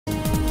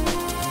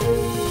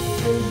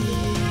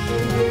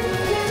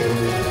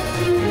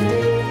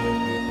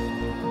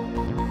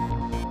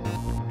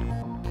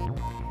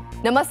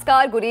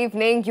Namaskar, good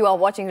evening. You are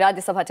watching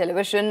Rajya Sabha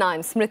television.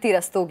 I'm Smriti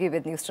Rastogi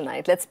with News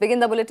Tonight. Let's begin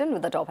the bulletin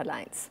with the top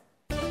headlines.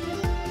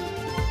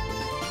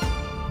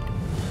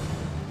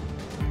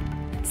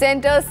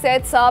 Centre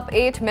sets up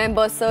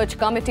 8-member search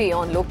committee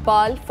on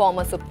Lokpal.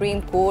 Former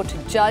Supreme Court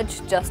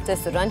Judge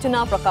Justice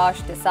Ranjana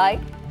Prakash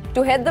Desai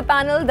to head the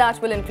panel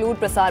that will include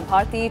Prasar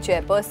Bharati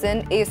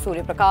Chairperson A.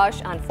 Surya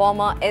Prakash and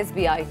former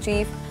SBI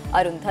Chief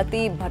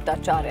Arundhati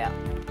Bhattacharya.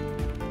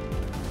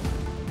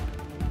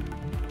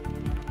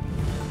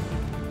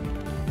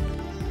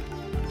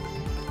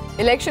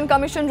 Election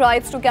Commission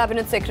writes to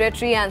Cabinet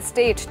Secretary and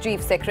State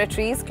Chief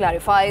Secretaries,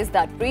 clarifies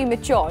that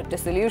premature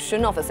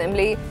dissolution of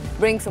Assembly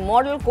brings a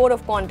model code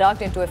of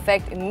conduct into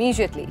effect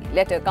immediately.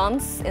 Letter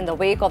comes in the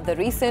wake of the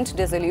recent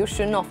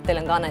dissolution of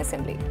Telangana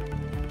Assembly.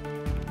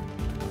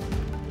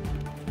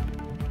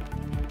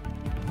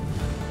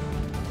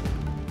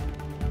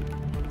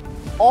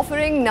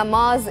 Offering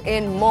namaz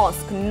in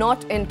mosque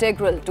not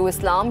integral to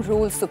Islam,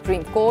 rules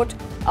Supreme Court.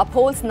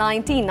 Upholds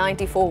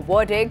 1994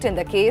 verdict in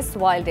the case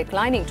while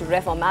declining to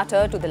refer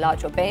matter to the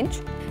larger bench.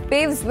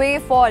 Paves way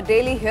for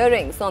daily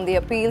hearings on the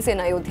appeals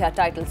in Ayodhya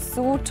title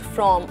suit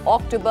from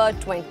October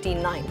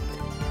 29th.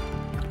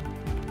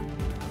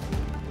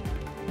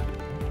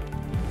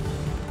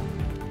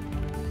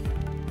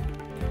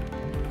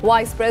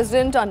 Vice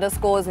President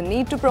underscores the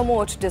need to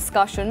promote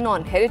discussion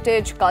on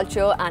heritage,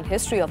 culture and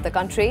history of the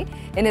country.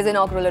 In his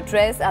inaugural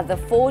address at the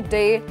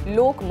 4-day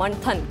Lok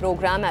Manthan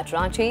program at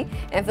Ranchi,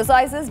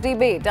 emphasizes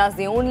debate as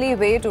the only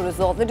way to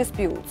resolve the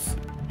disputes.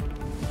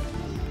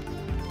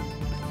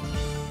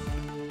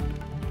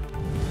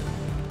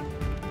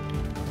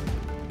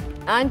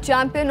 And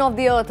Champion of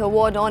the Earth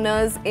Award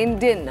honors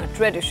Indian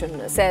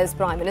tradition, says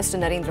Prime Minister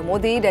Narendra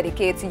Modi,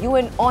 dedicates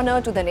UN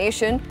honor to the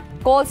nation,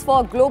 calls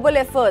for global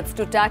efforts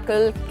to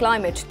tackle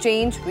climate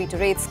change,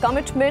 reiterates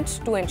commitment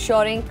to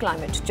ensuring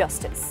climate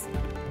justice.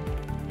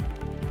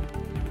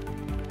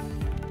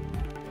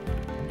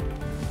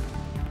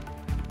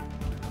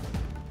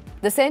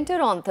 The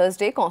Centre on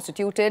Thursday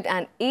constituted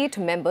an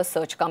 8-member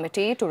search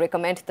committee to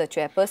recommend the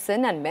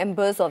chairperson and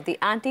members of the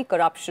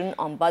Anti-Corruption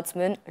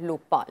Ombudsman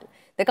Lokpal.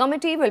 The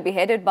committee will be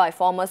headed by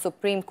former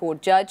Supreme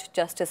Court Judge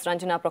Justice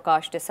Ranjana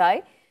Prakash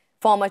Desai,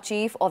 former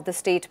Chief of the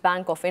State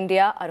Bank of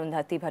India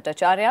Arundhati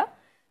Bhattacharya,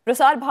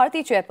 Prasar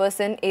Bharati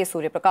Chairperson A.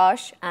 Surya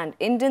Prakash and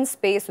Indian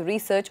Space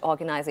Research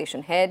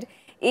Organisation Head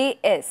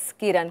A.S.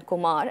 Kiran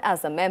Kumar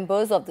as the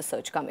members of the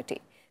search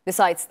committee.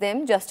 Besides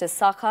them, Justice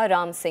Sakha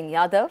Ram Singh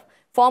Yadav,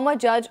 former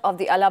Judge of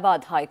the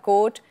Allahabad High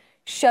Court,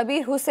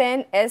 Shabir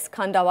Hussain S.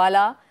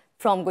 Khandawala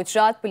from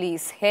Gujarat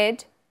Police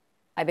Head,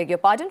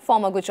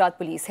 former Gujarat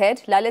Police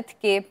Head, Lalit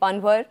K.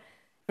 Panwar,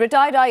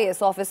 retired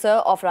IAS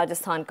officer of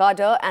Rajasthan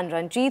cadre and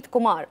Ranjit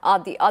Kumar are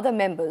the other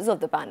members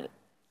of the panel.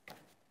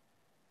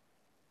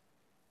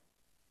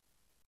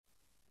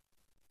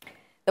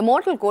 The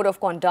Model Code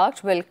of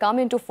Conduct will come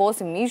into force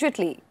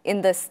immediately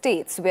in the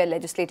states where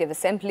legislative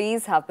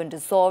assemblies have been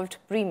dissolved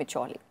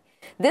prematurely.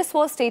 This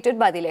was stated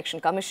by the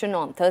Election Commission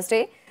on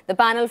Thursday. The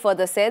panel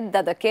further said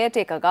that the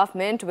caretaker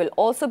government will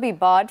also be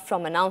barred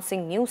from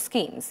announcing new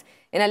schemes.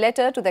 In a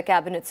letter to the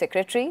Cabinet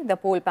Secretary, the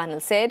poll panel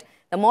said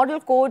the Model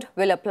Code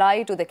will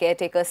apply to the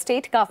caretaker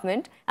state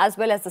government as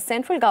well as the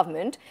central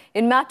government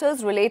in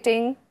matters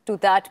relating to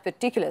that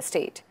particular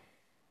state.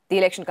 The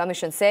Election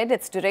Commission said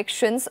its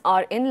directions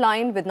are in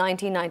line with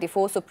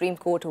 1994 Supreme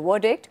Court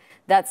verdict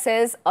that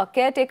says a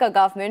caretaker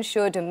government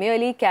should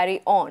merely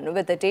carry on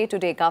with the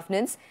day-to-day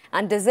governance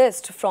and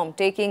desist from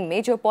taking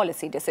major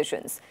policy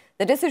decisions.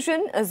 The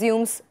decision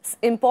assumes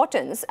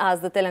importance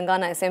as the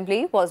Telangana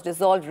Assembly was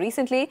dissolved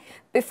recently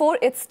before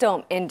its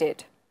term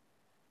ended.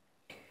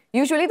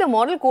 Usually, the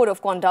Model Code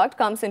of Conduct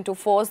comes into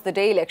force the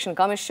day Election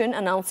Commission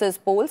announces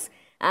polls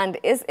and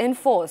is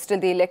enforced till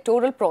the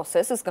electoral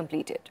process is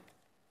completed.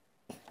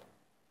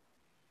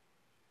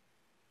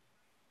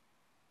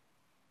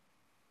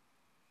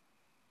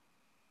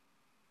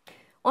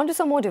 On to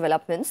some more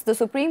developments. The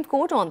Supreme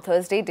Court on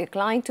Thursday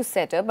declined to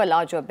set up a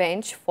larger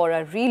bench for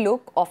a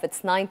relook of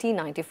its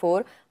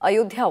 1994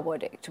 Ayodhya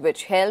verdict,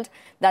 which held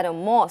that a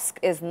mosque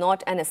is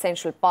not an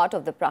essential part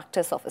of the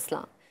practice of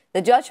Islam.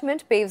 The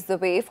judgment paves the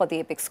way for the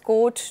apex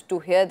court to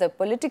hear the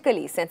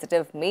politically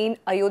sensitive main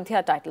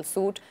Ayodhya title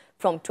suit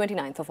from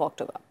 29th of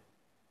October.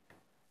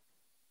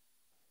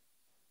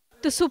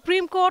 The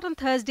Supreme Court on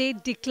Thursday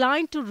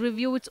declined to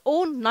review its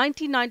own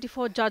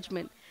 1994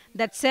 judgment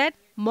that said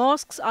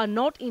mosques are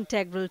not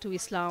integral to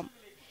Islam.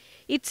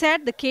 It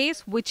said the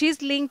case, which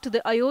is linked to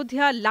the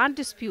Ayodhya land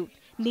dispute,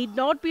 need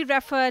not be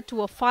referred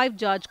to a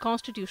 5-judge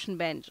constitution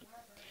bench.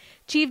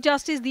 Chief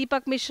Justice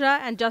Deepak Mishra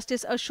and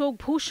Justice Ashok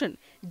Bhushan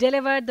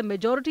delivered the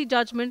majority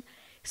judgment,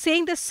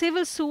 saying the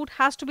civil suit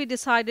has to be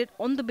decided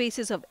on the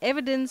basis of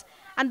evidence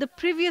and the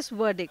previous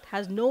verdict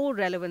has no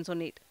relevance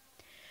on it.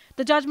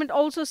 The judgment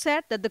also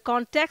said that the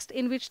context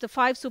in which the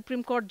 5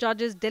 Supreme Court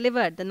judges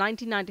delivered the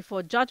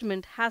 1994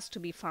 judgment has to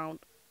be found.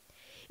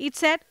 It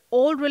said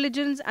all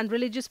religions and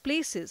religious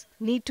places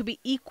need to be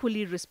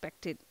equally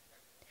respected.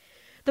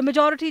 The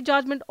majority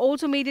judgment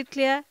also made it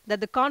clear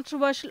that the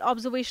controversial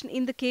observation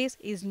in the case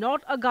is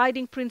not a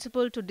guiding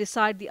principle to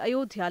decide the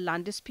Ayodhya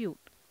land dispute.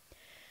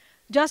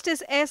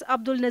 Justice S.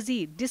 Abdul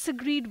Nazir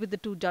disagreed with the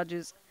two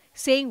judges,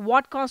 saying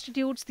what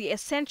constitutes the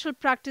essential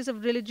practice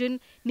of religion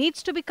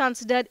needs to be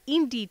considered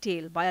in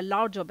detail by a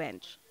larger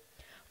bench.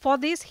 For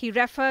this, he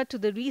referred to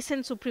the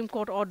recent Supreme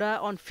Court order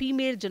on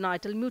female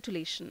genital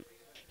mutilation.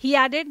 He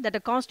added that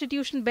a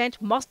constitution bench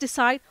must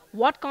decide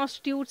what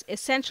constitutes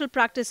essential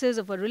practices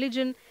of a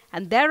religion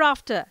and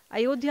thereafter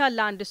Ayodhya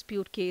land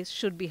dispute case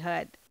should be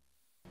heard.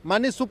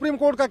 माननीय supreme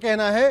court का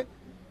कहना है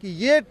कि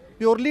ये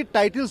purely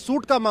title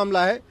suit का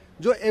मामला है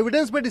जो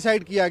एविडेंस पे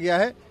डिसाइड किया गया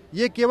है,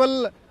 ये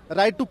केवल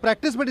राइट टू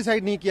प्रैक्टिस पे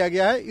डिसाइड नहीं किया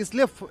गया है,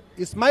 इसलिए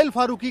इस्माइल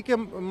फारूकी के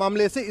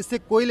मामले से इससे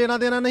कोई लेना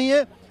देना नहीं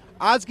है।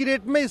 आज की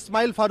डेट में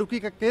इस्माइल फारूकी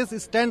का केस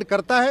स्टैंड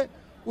करता है,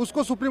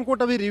 उसको सुप्रीम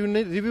कोर्ट अभी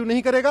रिव्यू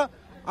नहीं करेगा।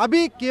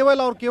 अभी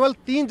केवल और केवल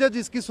 3 जज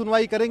इसकी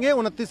सुनवाई करेंगे।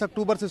 29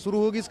 अक्टूबर से शुरू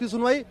होगी इसकी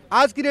सुनवाई।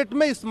 आज की डेट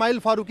में इस्माइल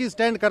फारूकी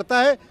स्टैंड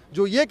करता है।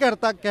 जो ये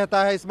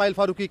कहता है इस्माइल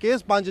फारूकी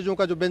केस 5 जजों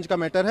का जो बेंच का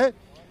मैटर है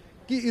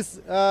कि इस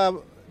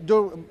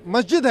जो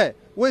मस्जिद है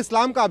वो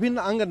इस्लाम का अभिन्न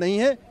अंग नहीं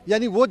है,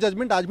 यानी वो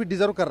जजमेंट आज भी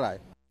डिजर्व कर रहा है।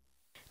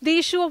 The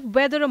issue of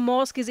whether a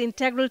mosque is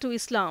integral to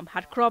Islam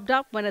had cropped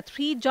up when a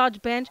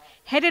 3-judge bench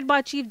headed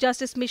by Chief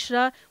Justice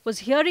Mishra was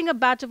hearing a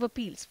batch of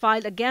appeals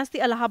filed against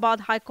the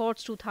Allahabad High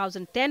Court's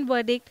 2010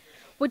 verdict,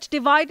 which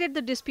divided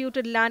the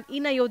disputed land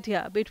in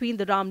Ayodhya between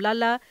the Ram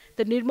Lalla,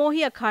 the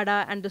Nirmohi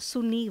Akhada and the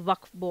Sunni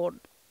Waqf Board.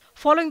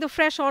 Following the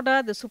fresh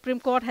order, the Supreme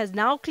Court has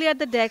now cleared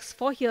the decks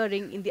for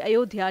hearing in the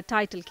Ayodhya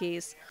title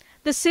case.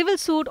 The civil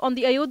suit on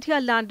the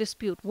Ayodhya land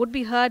dispute would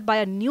be heard by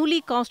a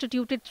newly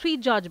constituted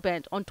 3-judge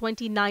bench on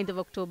 29th of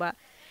October,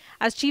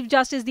 as Chief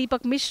Justice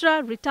Deepak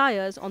Mishra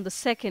retires on the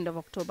 2nd of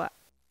October.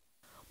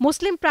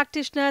 Muslim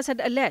practitioners had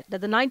alleged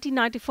that the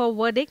 1994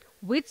 verdict,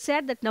 which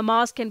said that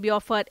namaz can be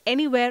offered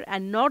anywhere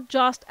and not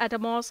just at a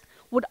mosque,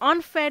 would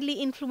unfairly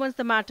influence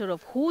the matter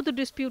of who the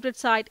disputed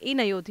site in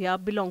Ayodhya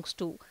belongs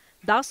to,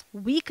 thus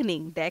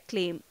weakening their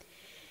claim.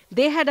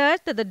 They had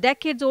urged that the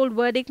decades-old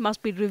verdict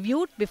must be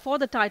reviewed before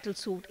the title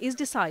suit is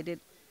decided.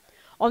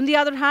 On the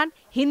other hand,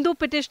 Hindu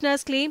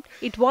petitioners claimed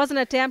it was an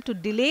attempt to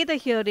delay the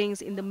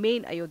hearings in the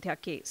main Ayodhya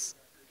case.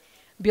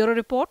 Bureau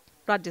Report,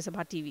 Rajya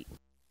Sabha TV.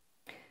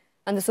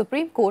 And the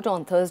Supreme Court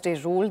on Thursday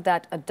ruled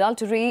that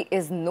adultery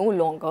is no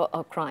longer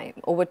a crime.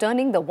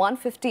 Overturning the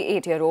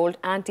 158-year-old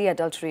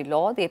anti-adultery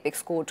law, the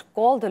Apex Court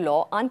called the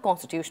law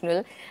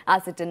unconstitutional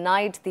as it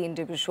denied the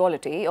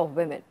individuality of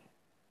women.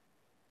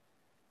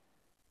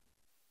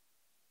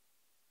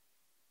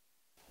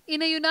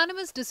 In a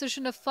unanimous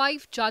decision, a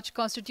 5-judge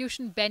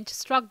constitution bench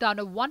struck down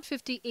a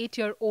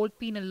 158-year-old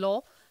penal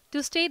law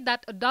to state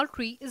that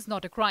adultery is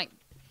not a crime.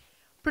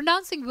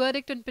 Pronouncing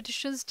verdict on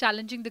petitions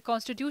challenging the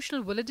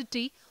constitutional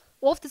validity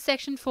of the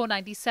Section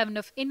 497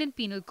 of Indian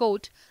Penal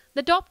Code,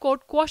 the top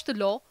court quashed the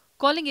law,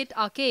 calling it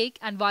archaic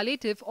and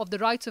violative of the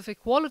rights of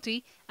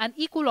equality and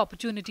equal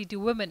opportunity to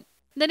women.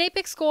 The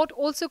Apex Court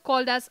also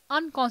called as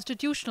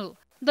unconstitutional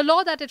the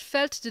law that it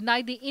felt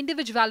denied the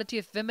individuality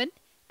of women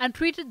and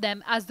treated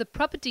them as the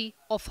property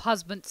of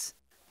husbands.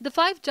 The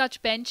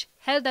 5-judge bench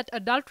held that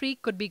adultery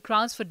could be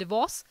grounds for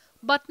divorce,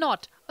 but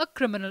not a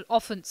criminal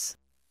offence.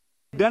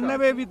 Done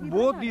away with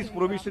both these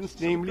provisions,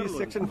 namely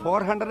Section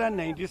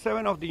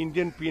 497 of the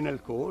Indian Penal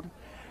Code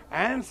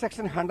and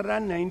Section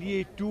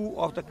 198(2)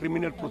 of the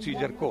Criminal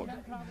Procedure Code.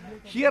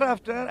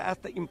 Hereafter, as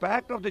the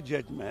impact of the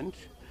judgment,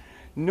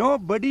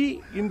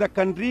 nobody in the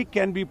country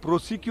can be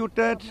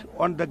prosecuted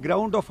on the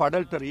ground of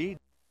adultery.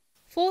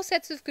 4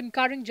 sets of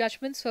concurring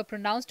judgments were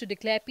pronounced to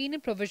declare penal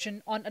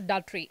provision on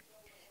adultery.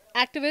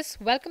 Activists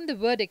welcomed the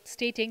verdict,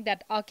 stating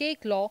that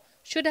archaic law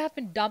should have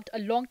been dumped a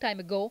long time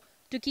ago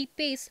to keep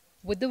pace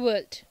with the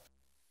world.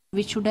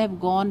 We should have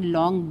gone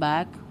long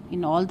back.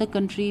 In all the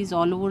countries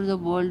all over the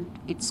world,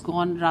 it's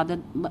gone. Rather,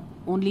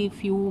 only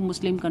few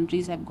Muslim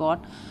countries have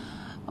got,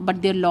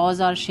 but their laws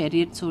are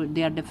Shariat, so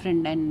they are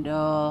different, and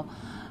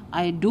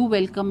I do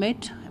welcome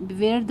it.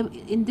 Where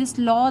in this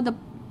law,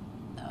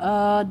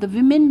 the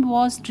women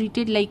was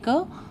treated like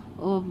a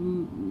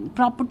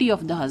property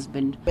of the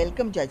husband.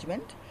 Welcome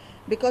judgment,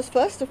 because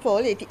first of all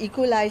it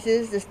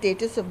equalizes the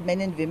status of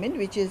men and women,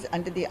 which is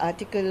under the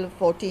Article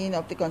 14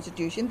 of the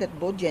Constitution, that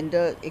both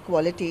gender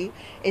equality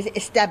is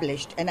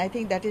established, and I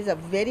think that is a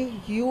very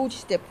huge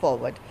step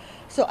forward.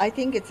 So I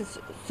think it's a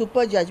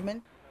super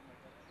judgment.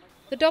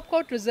 The top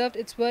court reserved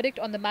its verdict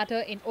on the matter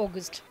in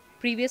August.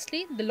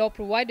 Previously, the law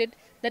provided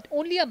that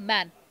only a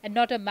man and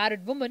not a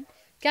married woman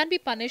can be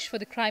punished for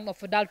the crime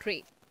of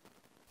adultery.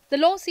 The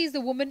law sees the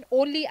woman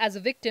only as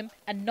a victim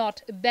and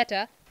not a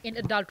abettor in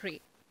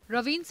adultery.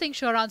 Raveen Singh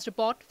Shahran's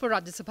report for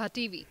Rajya Sabha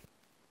TV.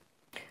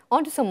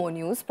 On to some more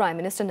news. Prime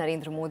Minister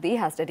Narendra Modi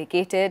has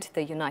dedicated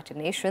the United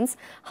Nations'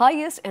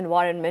 highest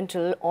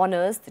environmental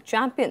honours, the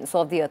Champions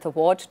of the Earth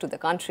Award, to the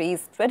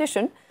country's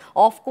tradition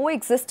of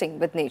coexisting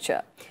with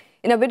nature.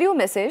 In a video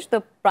message,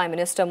 the Prime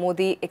Minister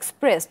Modi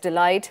expressed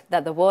delight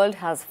that the world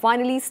has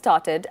finally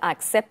started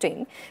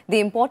accepting the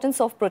importance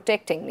of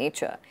protecting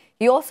nature.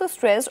 He also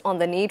stressed on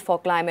the need for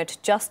climate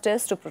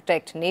justice to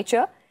protect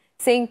nature,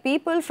 saying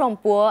people from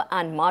poor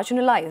and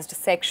marginalized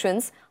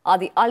sections are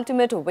the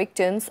ultimate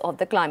victims of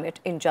the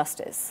climate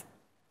injustice.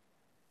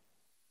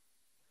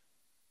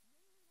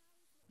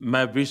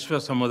 मैं विश्व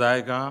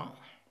समुदाय का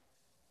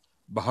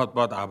बहुत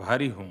बहुत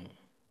आभारी हूं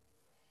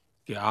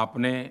कि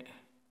आपने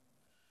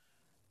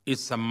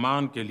इस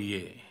सम्मान के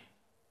लिए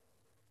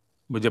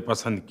मुझे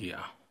पसंद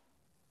किया।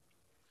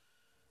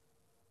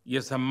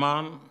 ये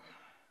सम्मान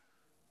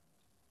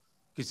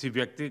किसी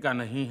व्यक्ति का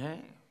नहीं है,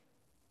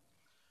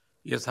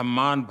 ये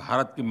सम्मान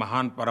भारत की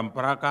महान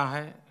परंपरा का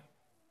है,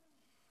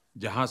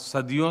 जहां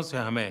सदियों से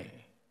हमें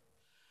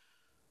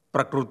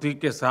प्रकृति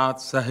के साथ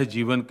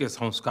सहजीवन के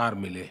संस्कार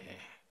मिले हैं।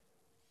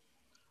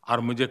 और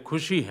मुझे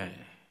खुशी है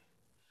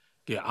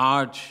कि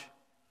आज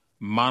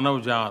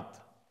मानव जात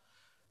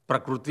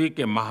प्रकृति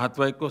के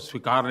महत्व को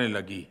स्वीकारने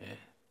लगी है।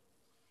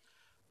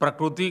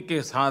 प्रकृति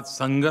के साथ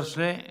संघर्ष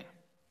ने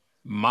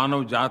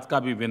मानव जात का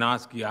भी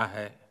विनाश किया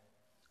है,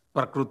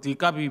 प्रकृति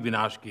का भी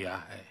विनाश किया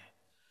है।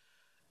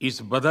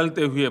 इस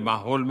बदलते हुए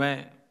माहौल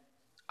में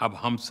अब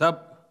हम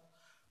सब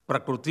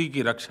प्रकृति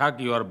की रक्षा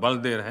की ओर बल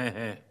दे रहे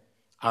हैं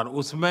और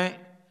उसमें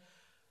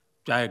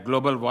चाहे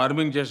ग्लोबल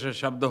वार्मिंग जैसे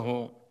शब्द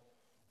हो,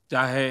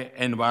 चाहे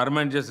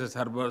एनवायरनमेंट जैसे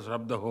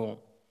शब्द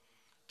हो,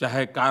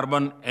 चाहे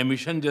कार्बन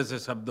एमिशन जैसे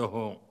शब्द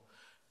हो,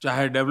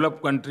 चाहे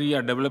डेवलप कंट्री या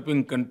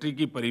डेवलपिंग कंट्री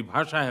की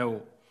परिभाषाएं हो,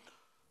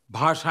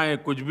 भाषाएं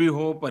कुछ भी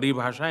हो,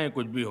 परिभाषाएं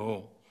कुछ भी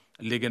हो,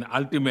 लेकिन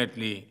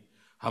अल्टीमेटली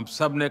हम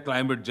सब ने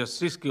क्लाइमेट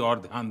जस्टिस की ओर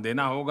ध्यान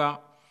देना होगा।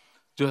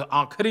 जो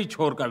आखिरी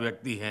छोर का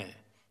व्यक्ति है,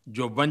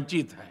 जो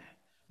वंचित है,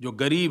 जो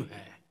गरीब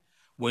है,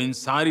 वो इन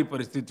सारी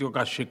परिस्थितियों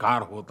का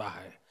शिकार होता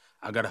है।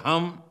 अगर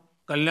हम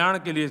कल्याण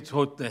के लिए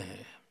सोचते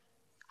हैं,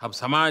 हम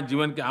समाज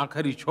जीवन के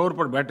आखिरी छोर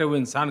पर बैठे हुए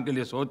इंसान के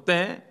लिए सोचते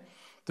हैं,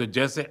 तो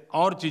जैसे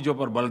और चीजों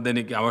पर बल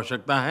देने की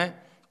आवश्यकता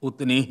है,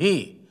 उतनी ही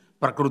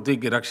प्रकृति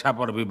की रक्षा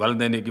पर भी बल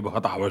देने की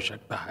बहुत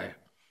आवश्यकता है।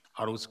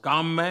 और उस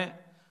काम में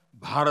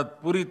भारत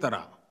पूरी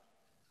तरह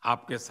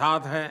आपके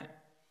साथ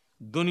है।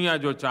 दुनिया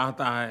जो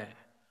चाहता है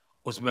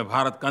उसमें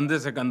भारत कंधे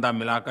से कंधा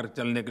मिलाकर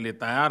चलने के लिए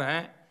तैयार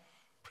है।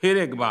 फिर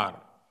एक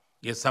बार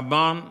ये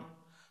सम्मान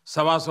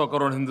 125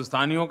 करोड़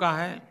हिंदुस्तानियों का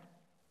है।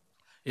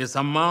 ये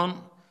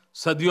सम्मान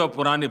सदियों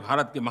पुरानी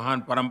भारत की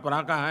महान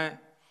परंपरा का है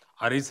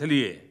और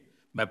इसलिए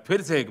मैं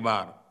फिर से एक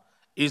बार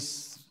इस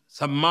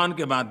सम्मान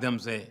के माध्यम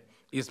से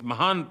इस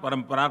महान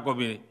परंपरा को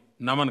भी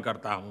नमन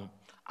करता हूं।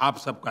 आप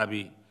सबका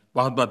भी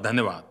बहुत बहुत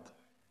धन्यवाद।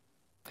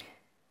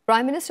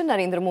 Prime Minister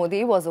Narendra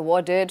Modi was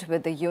awarded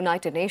with the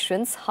United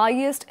Nations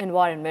highest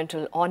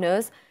environmental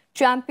honors,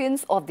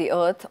 Champions of the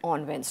Earth,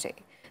 on Wednesday.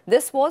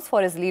 This was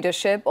for his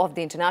leadership of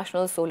the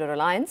International Solar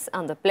Alliance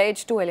and the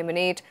pledge to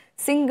eliminate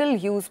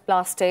single-use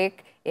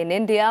plastic in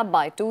India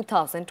by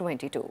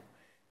 2022.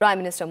 Prime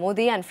Minister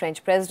Modi and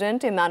French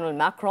President Emmanuel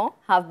Macron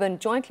have been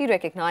jointly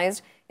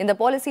recognized in the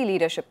policy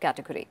leadership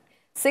category.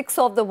 6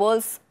 of the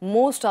world's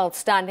most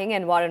outstanding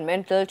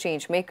environmental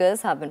change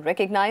makers have been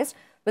recognized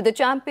with the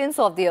Champions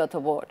of the Earth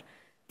Award.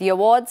 The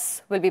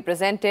awards will be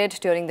presented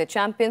during the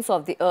Champions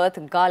of the Earth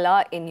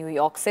Gala in New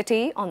York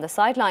City on the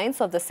sidelines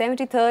of the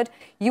 73rd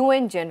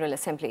UN General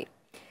Assembly.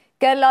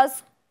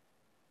 Kerala's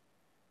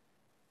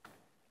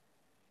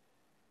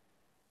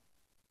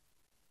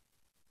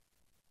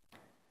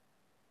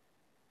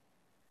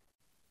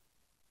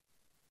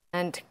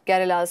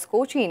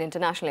Cochin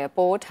International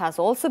Airport has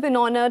also been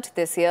honored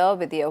this year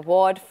with the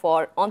award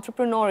for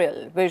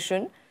entrepreneurial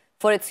vision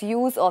for its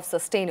use of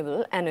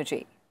sustainable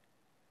energy.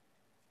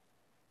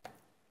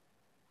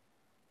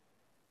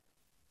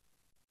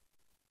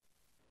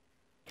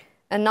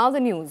 And now the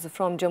news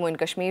from Jammu and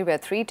Kashmir, where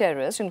 3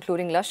 terrorists,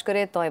 including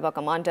Lashkar-e-Toiba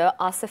commander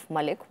Asif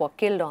Malik, were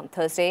killed on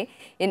Thursday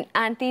in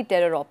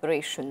anti-terror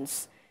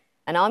operations.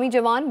 An army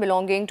jawan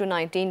belonging to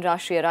 19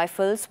 Rajya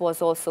Rifles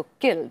was also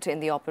killed in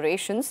the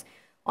operations.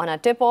 On a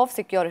tip-off,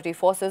 security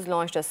forces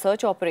launched a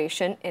search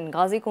operation in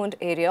Ghazikund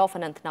area of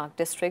Anantnag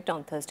district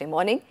on Thursday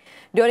morning,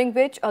 during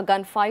which a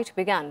gunfight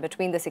began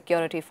between the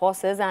security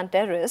forces and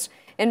terrorists,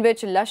 in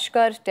which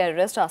Lashkar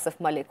terrorist Asif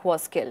Malik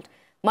was killed.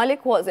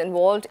 Malik was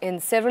involved in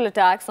several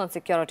attacks on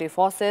security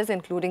forces,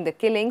 including the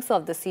killings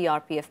of the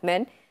CRPF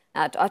men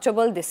at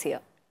Achabal this year.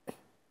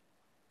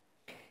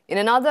 In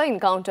another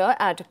encounter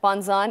at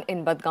Panzan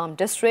in Badgam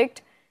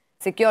district,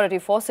 security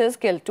forces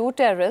killed 2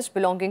 terrorists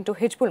belonging to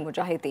Hizbul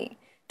Mujahideen.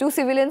 2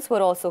 civilians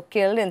were also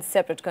killed in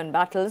separate gun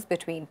battles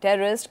between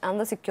terrorists and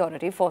the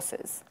security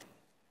forces.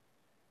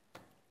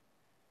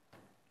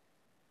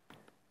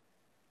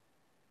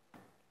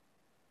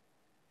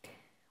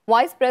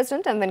 Vice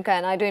President M.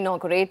 Venkaiah Naidu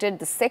inaugurated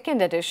the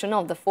 2nd edition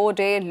of the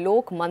 4-day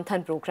Lok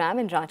Manthan program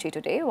in Ranchi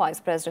today. Vice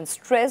President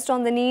stressed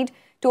on the need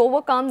to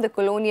overcome the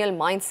colonial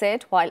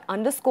mindset while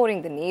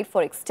underscoring the need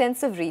for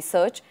extensive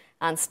research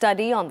and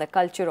study on the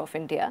culture of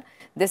India.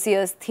 This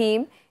year's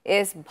theme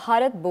is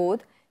Bharat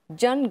Bodh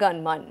Jan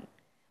Gan Man.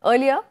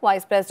 Earlier,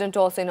 Vice President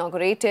also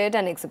inaugurated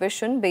an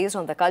exhibition based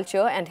on the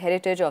culture and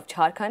heritage of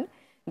Jharkhand.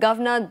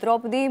 Governor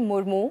Draupadi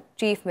Murmu,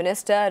 Chief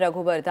Minister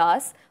Raghubar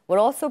Das were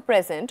also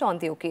present on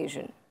the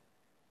occasion.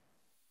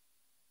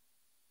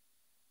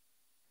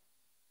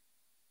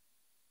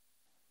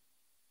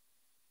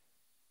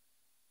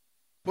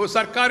 वो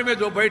सरकार में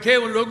जो बैठे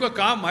उन लोगों का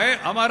काम है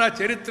हमारा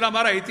चरित्र,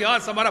 हमारा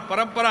इतिहास, हमारा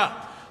परंपरा,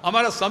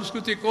 हमारा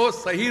संस्कृति को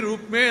सही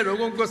रूप में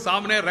लोगों को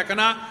सामने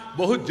रखना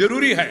बहुत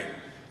जरूरी है।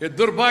 ये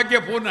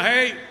दुर्भाग्यपूर्ण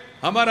है,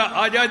 हमारा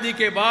आजादी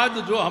के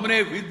बाद जो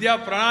हमने विद्या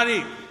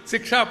प्रणाली,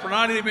 शिक्षा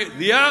प्रणाली में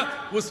दिया,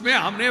 उसमें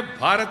हमने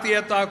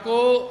भारतीयता को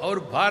और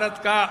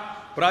भारत का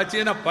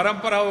प्राचीन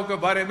परंपराओं के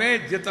बारे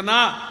में जितना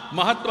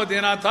महत्व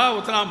देना था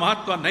उतना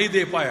महत्व नहीं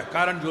दे पाया,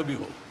 कारण जो भी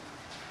हो।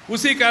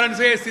 उसी कारण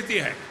से ये स्थिति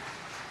है।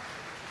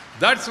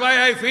 That's why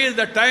I feel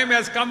the time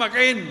has come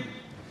again.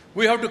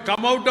 We have to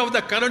come out of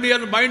the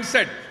colonial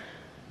mindset.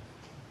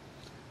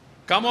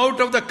 Come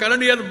out of the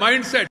colonial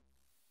mindset.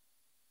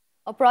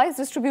 A prize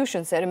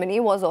distribution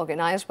ceremony was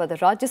organized by the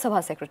Rajya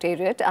Sabha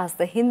Secretariat as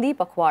the Hindi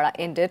Pakhwada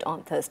ended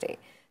on Thursday.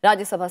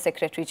 Rajya Sabha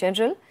Secretary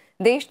General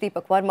Desh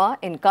Deepak Verma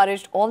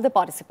encouraged all the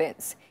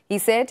participants. He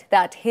said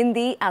that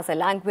Hindi as a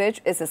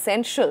language is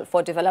essential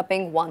for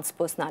developing one's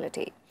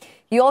personality.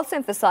 He also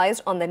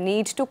emphasized on the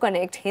need to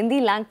connect Hindi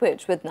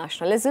language with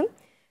nationalism.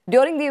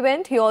 During the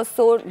event, he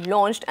also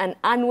launched an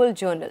annual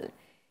journal.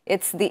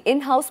 It's the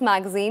in-house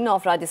magazine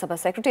of Rajya Sabha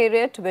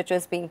Secretariat, which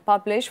is being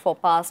published for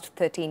past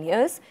 13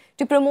 years.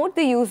 To promote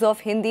the use of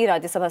Hindi,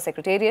 Rajya Sabha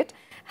Secretariat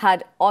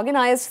had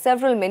organized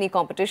several mini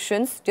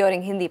competitions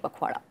during Hindi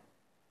Pakhwada.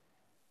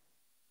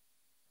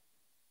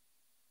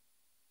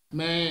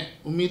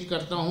 मैं उम्मीद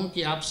करता हूं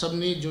कि आप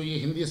सबने जो ये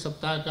हिंदी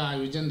सप्ताह का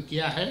आयोजन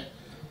किया है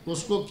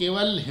उसको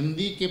केवल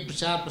हिंदी के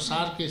प्रचार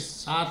प्रसार के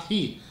साथ ही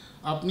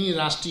अपनी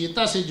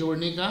राष्ट्रीयता से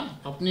जोड़ने का,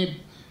 अपने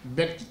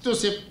व्यक्तित्व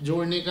से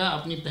जोड़ने का,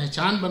 अपनी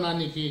पहचान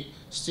बनाने की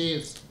से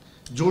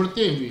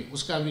जोड़ते हुए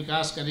उसका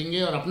विकास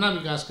करेंगे और अपना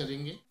विकास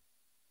करेंगे.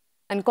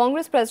 And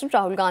Congress President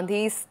Rahul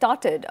Gandhi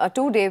started a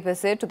 2-day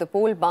visit to the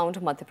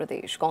poll-bound Madhya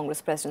Pradesh.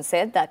 Congress President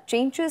said that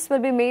changes will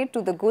be made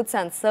to the goods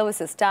and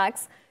services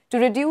tax to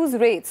reduce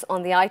rates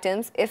on the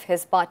items if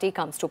his party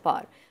comes to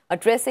power.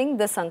 Addressing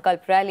the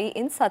Sankalp rally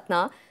in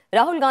Satna,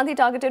 Rahul Gandhi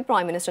targeted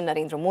Prime Minister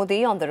Narendra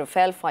Modi on the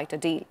Rafale fighter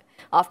deal.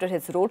 After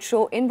his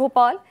roadshow in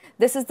Bhopal,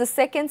 this is the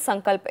second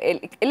Sankalp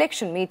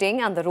election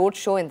meeting and the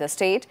roadshow in the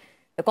state.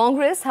 The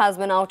Congress has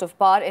been out of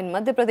power in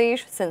Madhya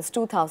Pradesh since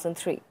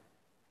 2003.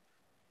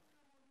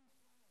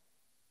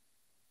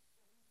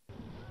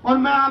 और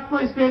मैं आपको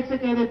इस stage से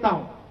कह देता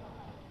हूं,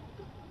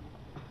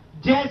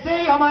 जैसे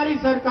ही हमारी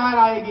सरकार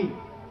आएगी,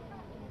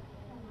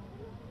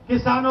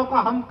 किसानों का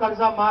हम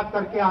कर्जा माफ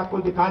करके आपको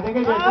दिखा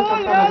देंगे, जैसे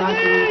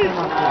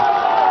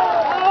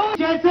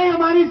जैसे ही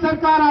हमारी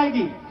सरकार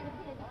आएगी,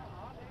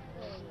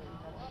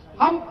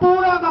 हम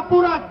पूरा का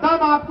पूरा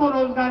दम आपको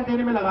रोजगार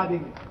देने में लगा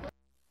देंगे.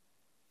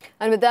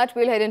 And with that,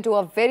 we'll head into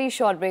a very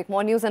short break.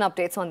 More news and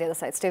updates on the other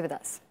side. Stay with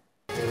us.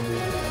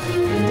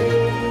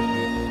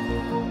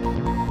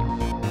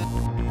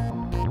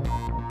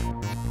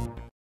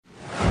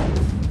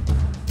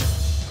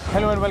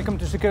 Hello and welcome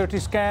to Security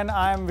Scan.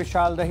 I am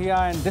Vishal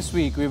Dahiya, and this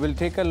week we will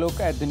take a look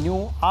at the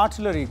new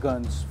artillery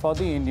guns for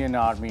the Indian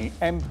Army,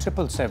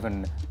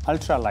 M777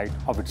 ultralight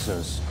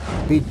howitzers.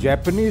 The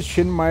Japanese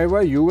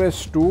Shinmaiwa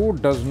US-2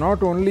 does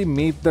not only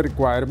meet the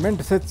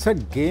requirements, it's a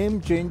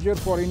game changer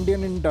for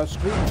Indian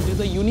industry. There is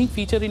a unique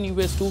feature in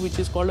US-2 which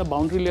is called a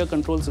boundary layer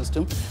control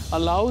system,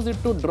 allows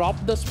it to drop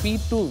the speed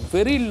to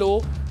very low,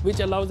 which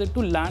allows it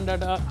to land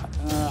at a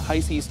high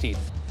sea state.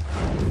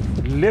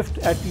 Lift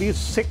at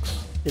least 6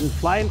 in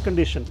flying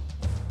condition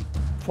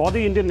for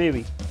the Indian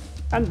Navy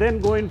and then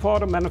go in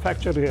for a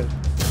manufacture here.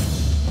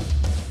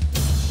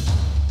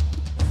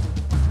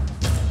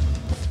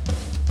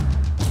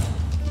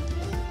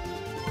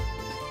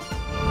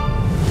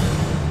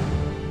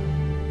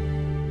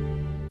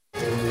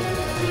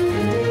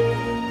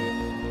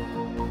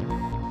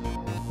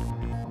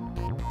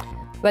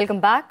 Welcome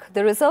back.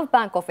 The Reserve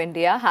Bank of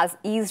India has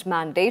eased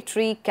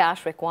mandatory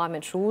cash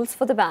requirement rules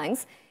for the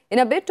banks in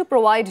a bid to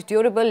provide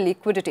durable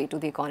liquidity to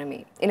the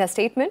economy. In a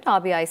statement,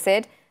 RBI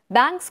said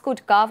banks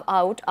could carve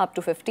out up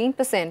to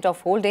 15%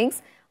 of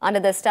holdings under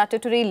the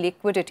statutory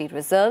liquidity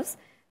reserves.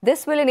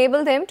 This will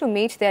enable them to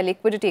meet their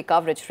liquidity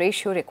coverage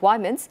ratio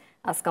requirements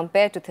as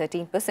compared to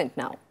 13%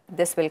 now.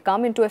 This will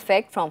come into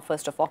effect from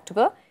 1st of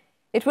October.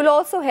 It will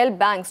also help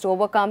banks to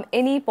overcome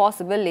any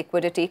possible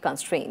liquidity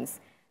constraints.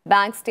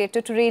 Bank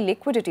statutory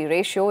liquidity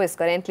ratio is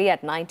currently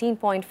at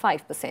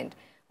 19.5%.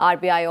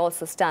 RBI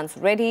also stands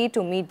ready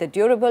to meet the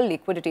durable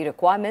liquidity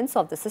requirements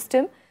of the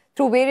system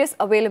through various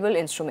available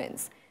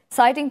instruments.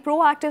 Citing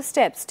proactive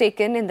steps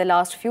taken in the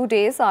last few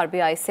days,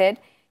 RBI said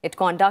it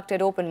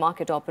conducted open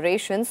market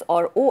operations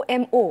or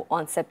OMO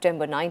on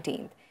September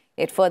 19th.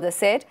 It further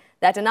said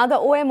that another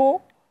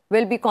OMO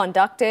will be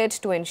conducted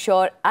to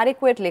ensure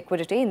adequate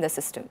liquidity in the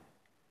system.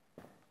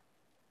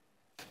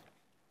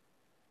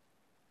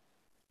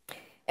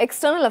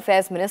 External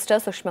Affairs Minister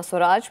Sushma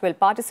Swaraj will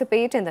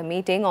participate in the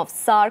meeting of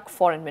SAARC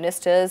foreign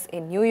ministers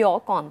in New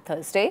York on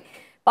Thursday.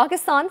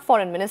 Pakistan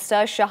Foreign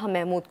Minister Shah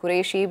Mahmood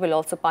Qureshi will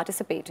also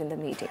participate in the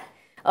meeting.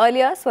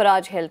 Earlier,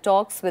 Swaraj held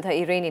talks with her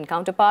Iranian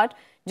counterpart,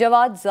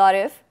 Javad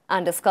Zarif,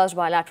 and discussed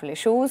bilateral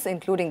issues,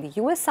 including the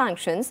US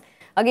sanctions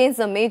against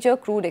the major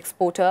crude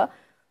exporter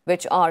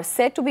which are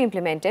set to be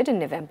implemented in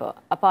November.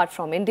 Apart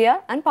from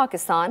India and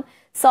Pakistan,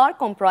 SAARC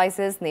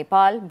comprises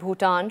Nepal,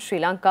 Bhutan, Sri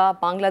Lanka,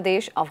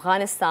 Bangladesh,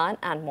 Afghanistan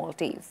and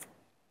Maldives.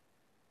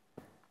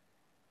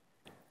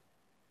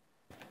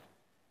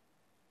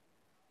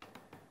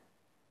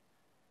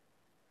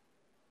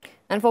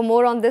 And for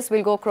more on this,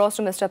 we'll go across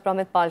to Mr.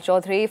 Pramit Pal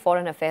Chaudhary,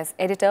 Foreign Affairs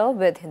Editor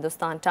with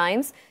Hindustan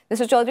Times.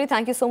 Mr. Chaudhary,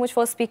 thank you so much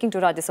for speaking to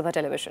Rajya Sabha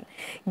Television.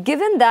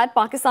 Given that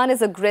Pakistan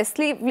is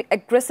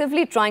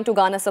aggressively trying to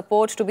garner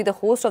support to be the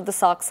host of the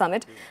SAARC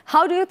summit,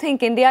 how do you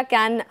think India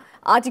can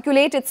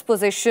articulate its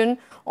position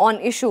on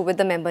issue with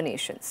the member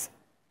nations?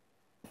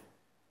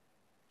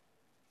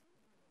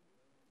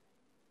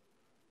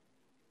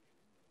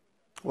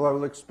 Well, I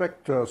will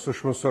expect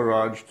Sushma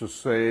Swaraj to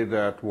say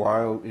that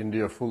while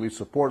India fully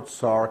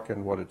supports SAARC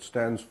and what it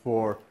stands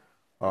for,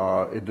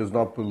 it does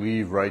not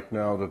believe right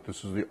now that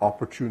this is the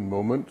opportune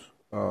moment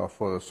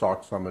for the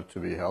SAARC summit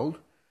to be held.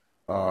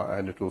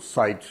 And it will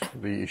cite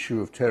the issue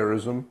of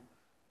terrorism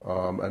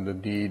and the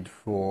need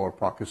for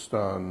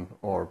Pakistan,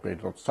 or may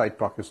not cite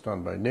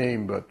Pakistan by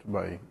name, but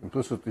by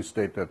implicitly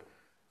state that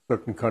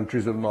certain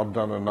countries have not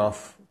done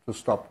enough to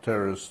stop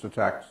terrorist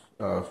attacks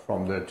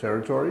from their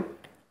territory.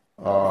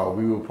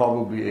 We will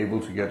probably be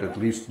able to get at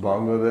least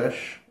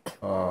Bangladesh,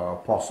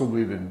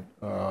 possibly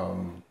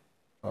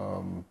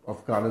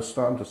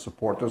Afghanistan to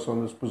support us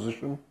on this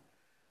position.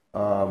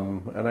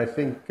 And I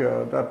think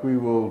that we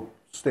will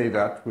stay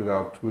that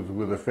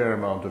with a fair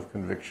amount of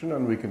conviction,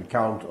 and we can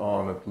count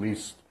on at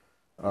least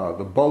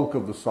the bulk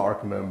of the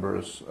SAARC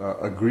members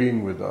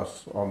agreeing with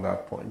us on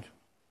that point.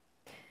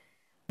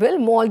 Will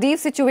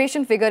Maldives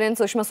situation figure in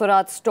Sushma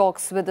Swaraj's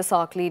talks with the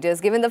SAARC leaders,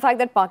 given the fact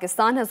that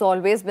Pakistan has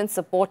always been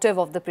supportive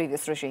of the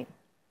previous regime?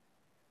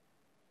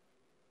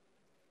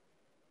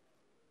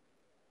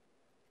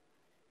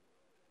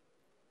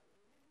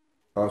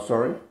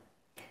 Sorry?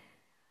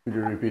 Could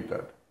you repeat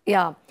that?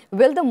 Yeah.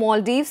 Will the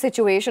Maldives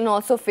situation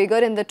also figure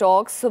in the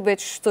talks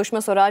which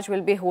Sushma Swaraj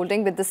will be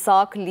holding with the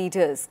SAARC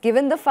leaders,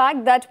 given the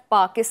fact that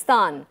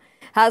Pakistan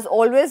has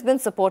always been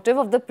supportive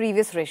of the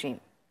previous regime?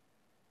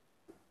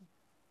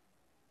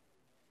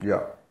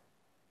 Yeah.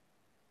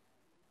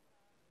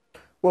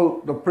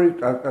 Well,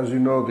 as you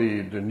know,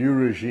 the new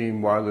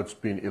regime, while it's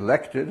been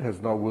elected,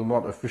 will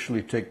not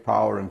officially take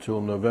power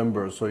until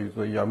November. So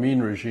the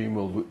Yamin regime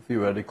will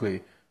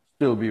theoretically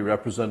still be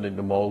representing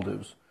the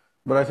Maldives.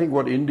 But I think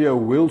what India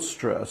will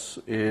stress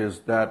is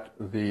that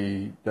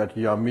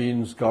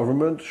Yamin's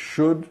government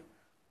should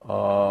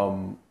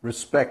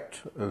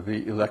respect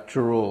the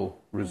electoral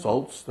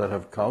results that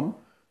have come.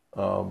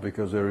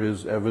 Because there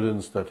is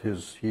evidence that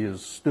he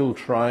is still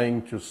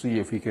trying to see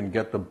if he can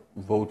get the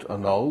vote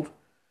annulled.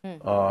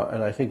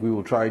 And I think we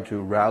will try to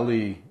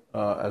rally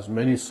as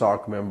many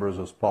SAARC members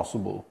as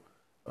possible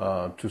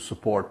to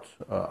support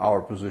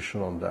our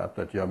position on that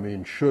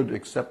Yamin should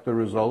accept the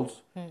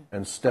results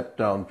and step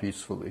down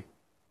peacefully.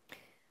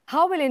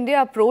 How will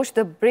India approach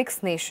the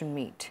BRICS nation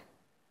meet?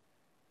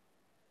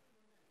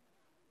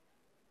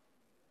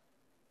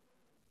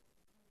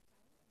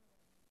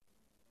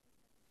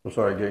 I'm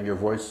sorry, again, your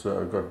voice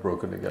got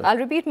broken again. I'll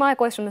repeat my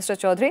question, Mr.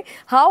 Chaudhary.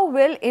 How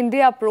will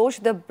India approach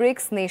the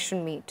BRICS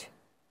nation meet?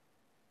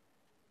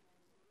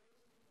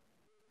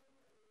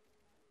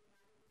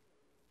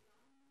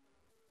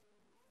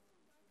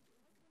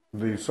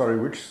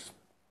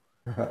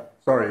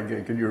 Sorry,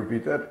 again, can you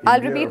repeat that?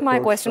 I'll repeat my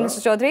question,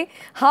 Mr. Chaudhary.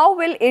 How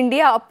will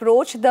India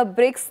approach the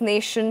BRICS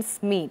nations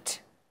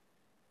meet?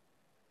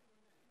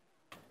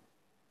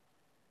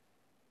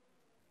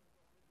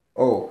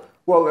 Oh.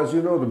 Well, as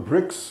you know, the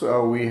BRICS,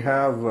 we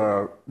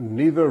have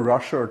neither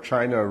Russia or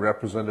China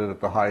represented at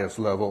the highest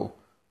level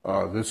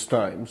this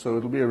time. So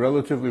it'll be a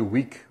relatively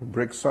weak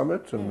BRICS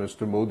summit, and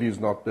Mr. Modi is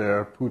not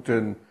there.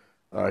 Putin,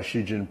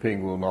 Xi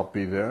Jinping will not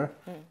be there.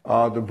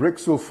 The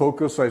BRICS will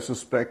focus, I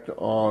suspect,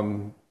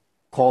 on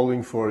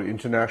calling for an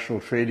international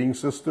trading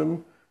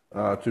system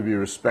to be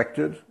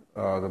respected,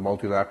 the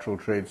multilateral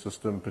trade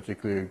system,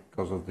 particularly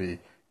because of the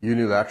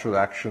unilateral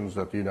actions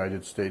that the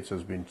United States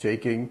has been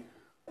taking.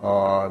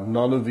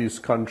 None of these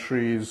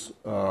countries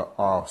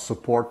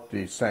support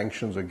the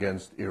sanctions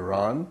against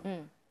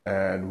Iran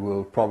and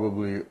will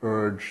probably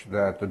urge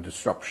that the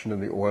disruption in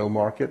the oil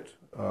market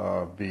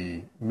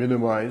be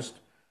minimized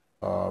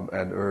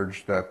and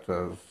urge that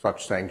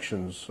such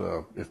sanctions,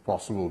 if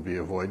possible, be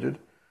avoided.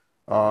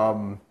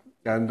 And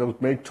they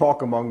may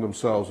talk among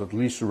themselves, at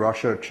least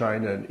Russia,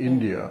 China, and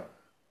India,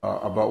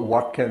 about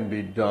what can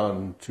be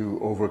done to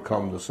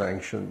overcome the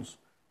sanctions.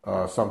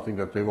 Something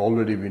that they've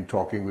already been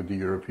talking with the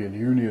European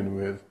Union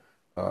with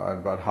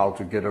about how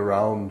to get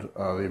around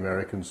the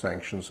American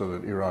sanctions so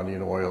that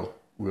Iranian oil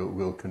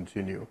will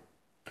continue.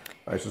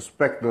 I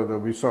suspect that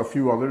we saw a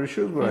few other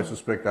issues, but I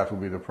suspect that will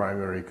be the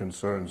primary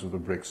concerns of the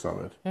BRICS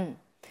summit.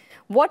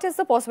 What is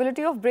the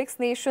possibility of BRICS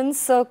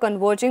nations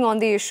converging on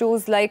the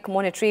issues like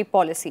monetary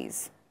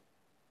policies?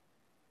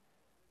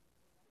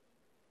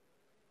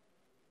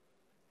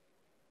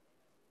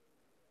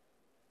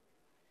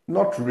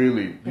 Not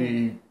really.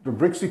 The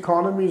BRICS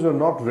economies are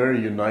not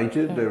very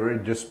united. They're very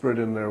disparate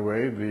in their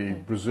way. The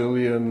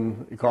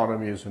Brazilian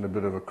economy is in a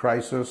bit of a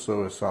crisis,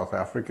 so is South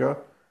Africa.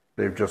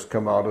 They've just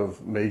come out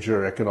of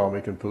major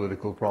economic and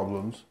political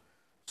problems.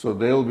 So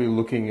they'll be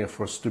looking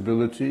for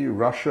stability.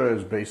 Russia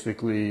is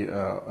basically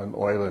an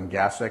oil and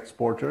gas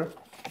exporter.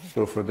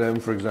 So for them,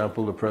 for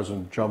example, the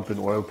present jump in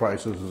oil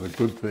prices is a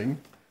good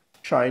thing.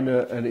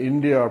 China and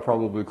India are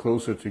probably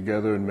closer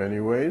together in many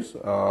ways,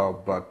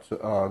 but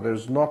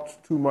there's not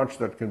too much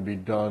that can be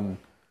done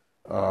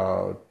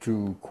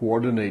to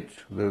coordinate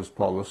those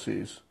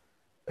policies.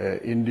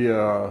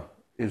 India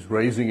is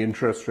raising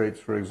interest rates,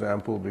 for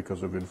example,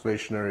 because of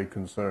inflationary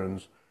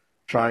concerns.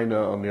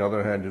 China, on the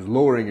other hand, is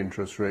lowering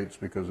interest rates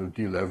because of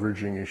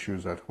deleveraging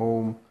issues at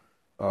home.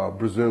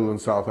 Brazil and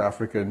South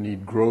Africa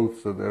need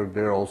growth, so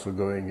they're also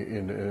going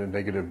in a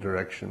negative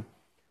direction.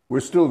 We're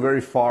still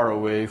very far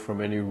away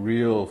from any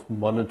real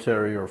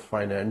monetary or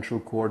financial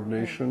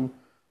coordination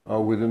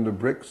within the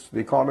BRICS. The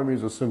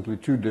economies are simply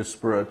too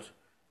disparate,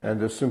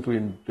 and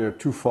they're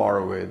too far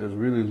away. There's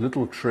really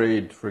little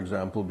trade, for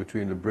example,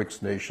 between the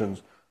BRICS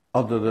nations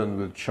other than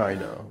with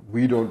China.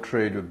 We don't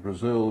trade with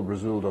Brazil.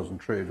 Brazil doesn't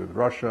trade with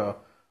Russia,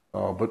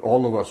 but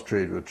all of us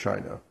trade with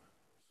China.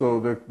 So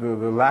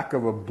the lack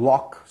of a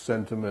bloc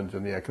sentiment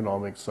in the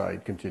economic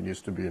side continues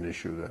to be an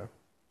issue there.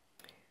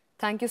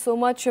 Thank you so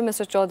much,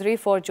 Mr. Chaudhary,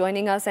 for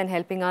joining us and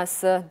helping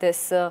us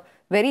this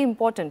very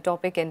important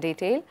topic in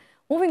detail.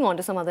 Moving on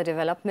to some other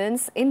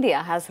developments,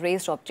 India has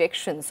raised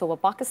objections over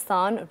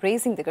Pakistan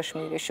raising the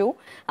Kashmir issue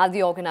at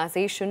the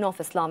Organization of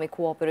Islamic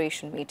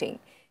Cooperation meeting.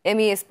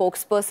 MEA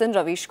spokesperson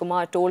Ravish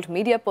Kumar told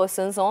media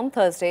persons on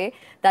Thursday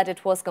that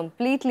it was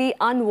completely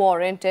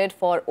unwarranted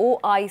for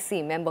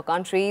OIC member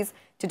countries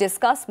to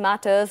discuss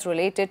matters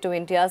related to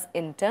India's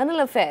internal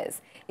affairs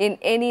in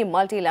any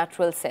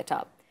multilateral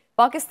setup.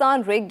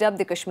 Pakistan rigged up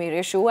the Kashmir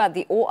issue at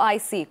the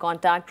OIC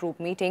contact group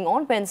meeting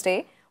on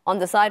Wednesday on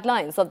the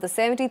sidelines of the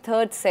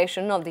 73rd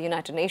session of the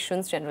United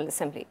Nations General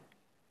Assembly.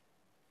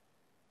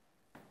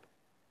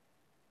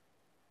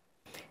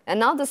 And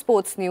now the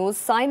sports news.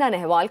 Saina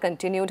Nehwal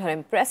continued her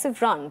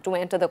impressive run to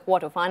enter the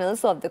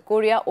quarterfinals of the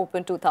Korea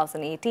Open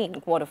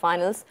 2018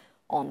 quarterfinals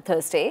on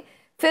Thursday.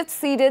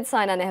 Fifth-seeded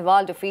Saina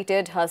Nehwal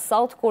defeated her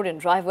South Korean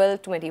rival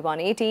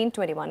 21-18,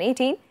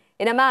 21-18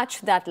 in a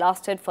match that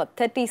lasted for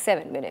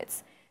 37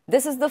 minutes.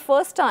 This is the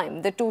first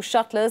time the two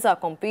shuttlers are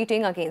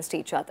competing against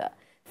each other.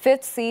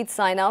 Fifth seed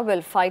Saina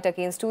will fight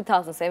against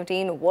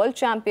 2017 world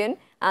champion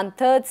and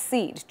third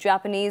seed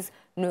Japanese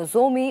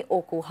Nozomi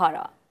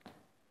Okuhara.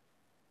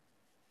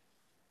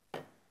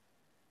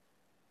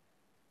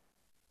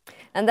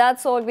 And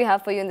that's all we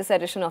have for you in this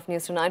edition of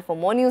News Tonight. For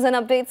more news and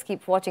updates,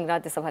 keep watching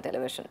Rajya Sabha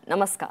television.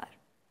 Namaskar.